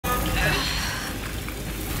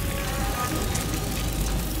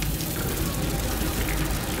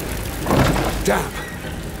Damn!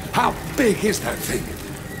 How big is that thing?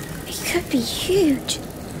 It could be huge.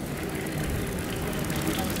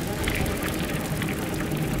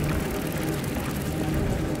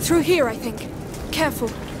 Through here, I think. Careful.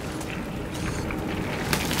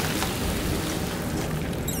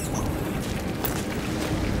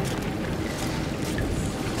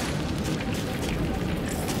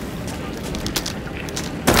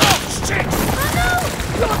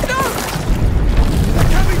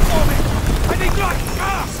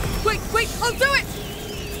 Wait, I'll do it!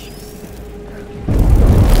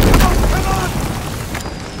 Oh, come on!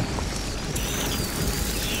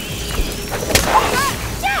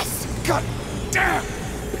 Yes! God damn!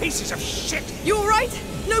 Pieces of shit! You alright?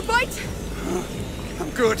 No bite? I'm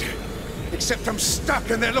good. Except I'm stuck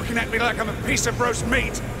and they're looking at me like I'm a piece of roast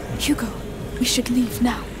meat. Hugo, we should leave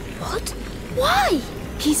now. What? Why?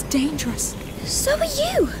 He's dangerous. So are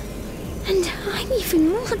you. And I'm even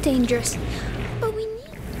more dangerous. But we need...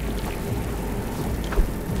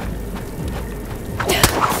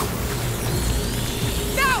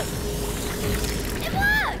 Now! It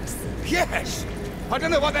works! Yes! I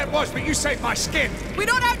don't know what that was, but you saved my skin. We're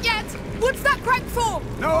not out yet! What's that crank for?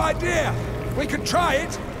 No idea. We could try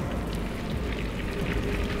it.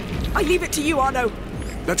 I leave it to you, Arnaud.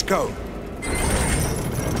 Let's go.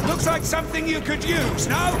 Looks like something you could use,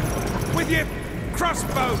 no? With your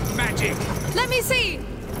crossbow magic. Let me see!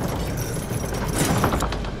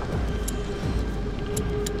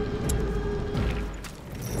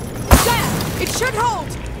 There! It should hold!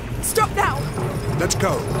 Stop now! Let's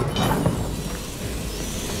go.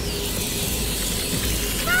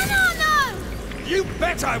 No! You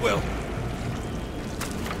bet I will.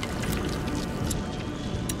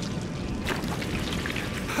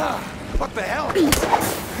 What the hell?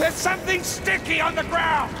 There's something sticky on the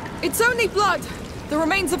ground! It's only blood. The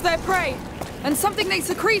remains of their prey. And something they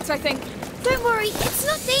secrete, I think. Don't worry, it's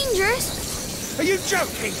not dangerous. Are you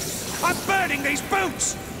joking? I'm burning these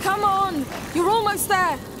boots! Come on! You're almost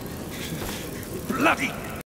there! Bloody